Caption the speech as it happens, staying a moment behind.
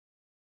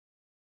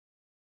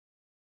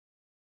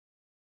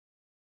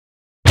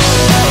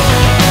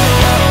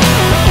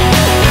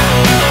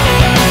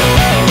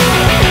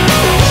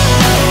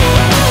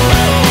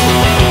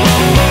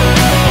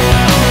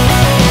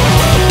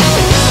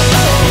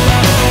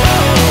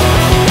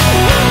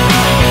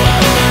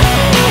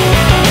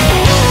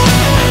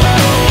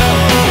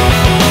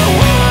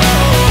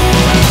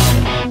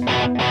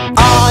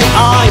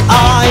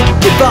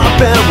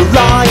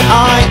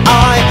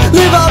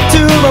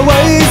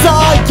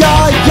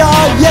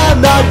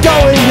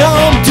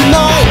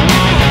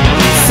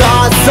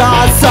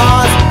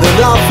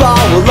enough, I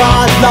will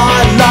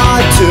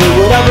lie to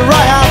whatever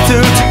I have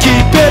to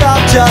keep it up,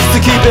 just to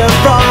keep it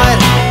right.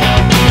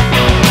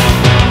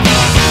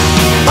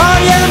 I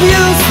am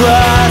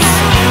useless,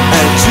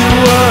 and you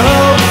are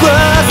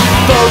hopeless.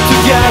 Both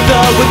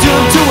together we're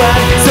doomed to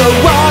end, so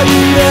I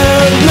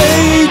didn't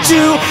lead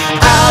you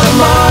out of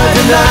mind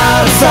and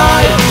out of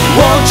sight.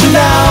 Want you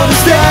now to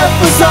step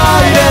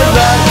aside and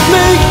let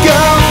me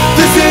go.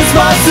 This is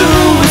my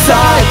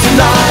suicide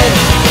tonight.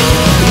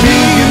 Me,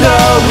 you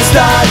know, is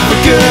not for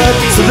good,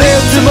 so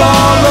live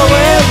tomorrow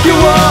if you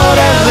want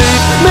and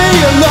leave me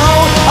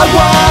alone. I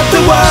want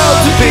the world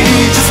to be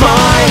just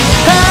mine.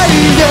 Hey,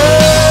 yeah.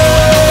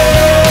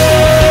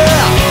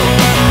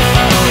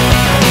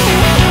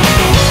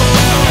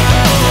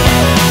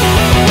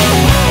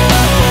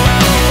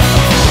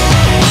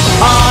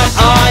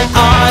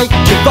 I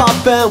give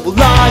up and will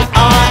lie.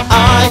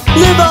 I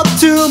live up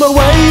to my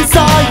ways.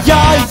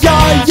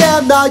 I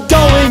am not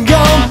going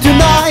home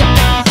tonight.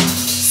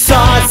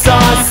 Signs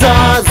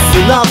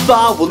enough,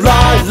 I will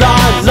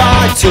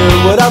lie to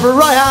whatever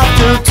I have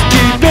to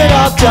keep it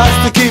up, just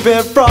to keep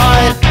it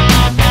right.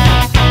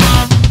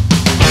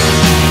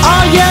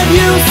 I am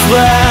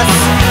useless,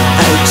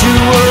 and you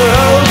are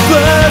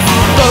hopeless.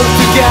 Both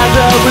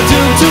together we're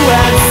doomed to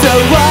end, so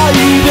I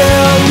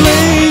don't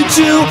lead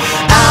you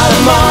out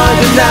of mind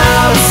and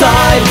out of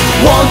sight.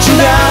 Want you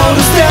now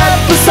to step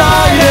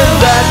aside and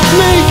let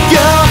me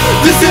go.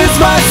 This is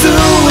my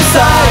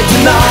suicide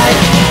tonight.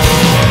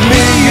 Me,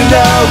 you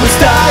know, is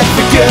died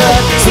for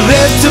good, so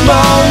live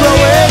tomorrow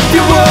if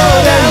you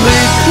would and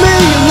leave me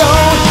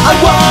alone. I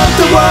want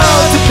the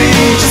world to be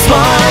just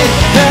mine.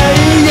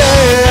 Hey, yeah.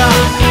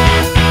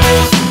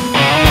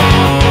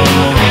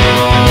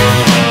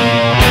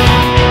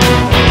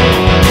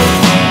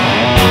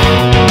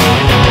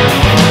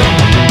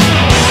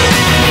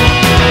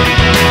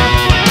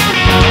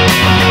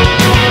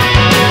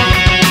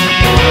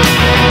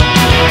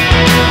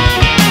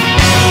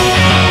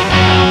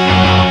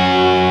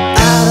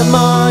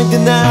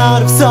 And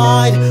out of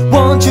sight,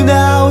 want you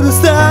now to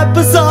step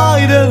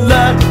aside and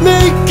let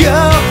me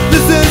go.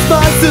 This is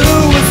my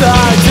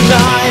suicide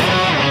tonight.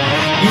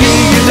 Me,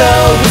 you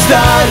know, was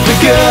not for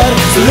good,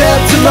 so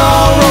live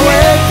tomorrow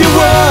if you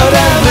would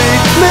and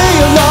leave me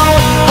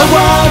alone. I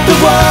want the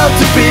world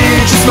to be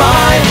just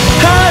mine.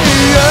 Hey,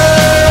 yeah.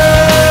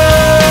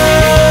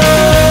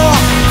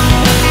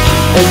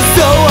 And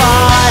so